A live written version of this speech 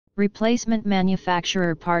Replacement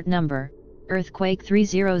manufacturer part number, Earthquake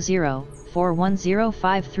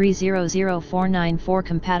 300-410530049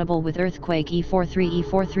 compatible with Earthquake E43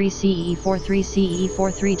 E43CE E43CE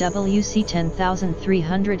E43WC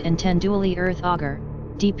 10310 dually earth auger,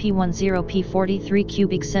 DP10P43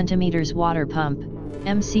 cubic centimeters water pump,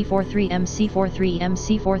 MC43 MC43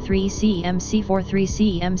 MC43CE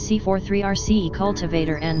MC43CE MC43RCE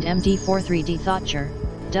cultivator and MD43 dethatcher,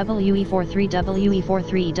 WE43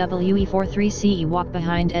 WE43 WE43CE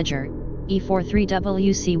Walk-behind edger,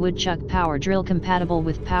 E43WC Woodchuck Power Drill compatible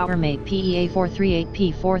with Powermate PEA438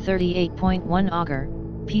 P438.1 auger,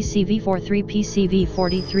 PCV43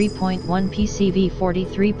 PCV43.1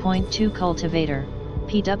 PCV43.2 cultivator,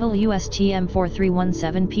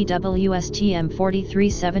 PWSTM4317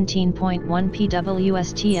 PWSTM4317.1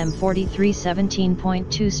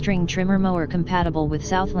 PWSTM4317.2 string trimmer mower compatible with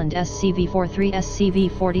Southland SCV43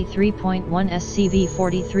 SCV43.1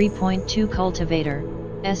 SCV43.2 cultivator,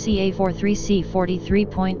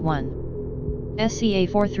 SEA43C43.1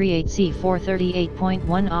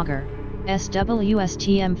 SEA438C438.1 auger,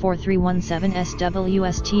 SWSTM4317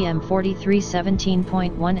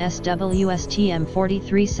 SWSTM4317.1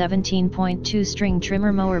 SWSTM4317.2 string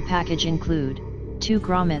trimmer mower package include 2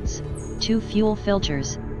 grommets, 2 fuel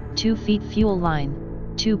filters, 2 feet fuel line,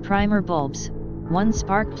 2 primer bulbs, 1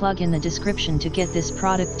 spark plug. In the description to get this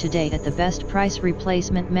product today at the best price.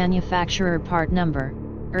 Replacement manufacturer part number,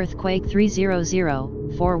 Earthquake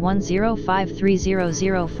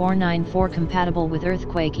 300-410530049 compatible with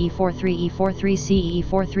Earthquake E43 E43CE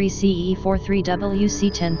E43CE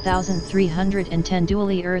E43WC 10310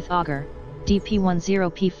 dually earth auger,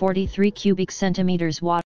 DP10P43 cubic centimeters water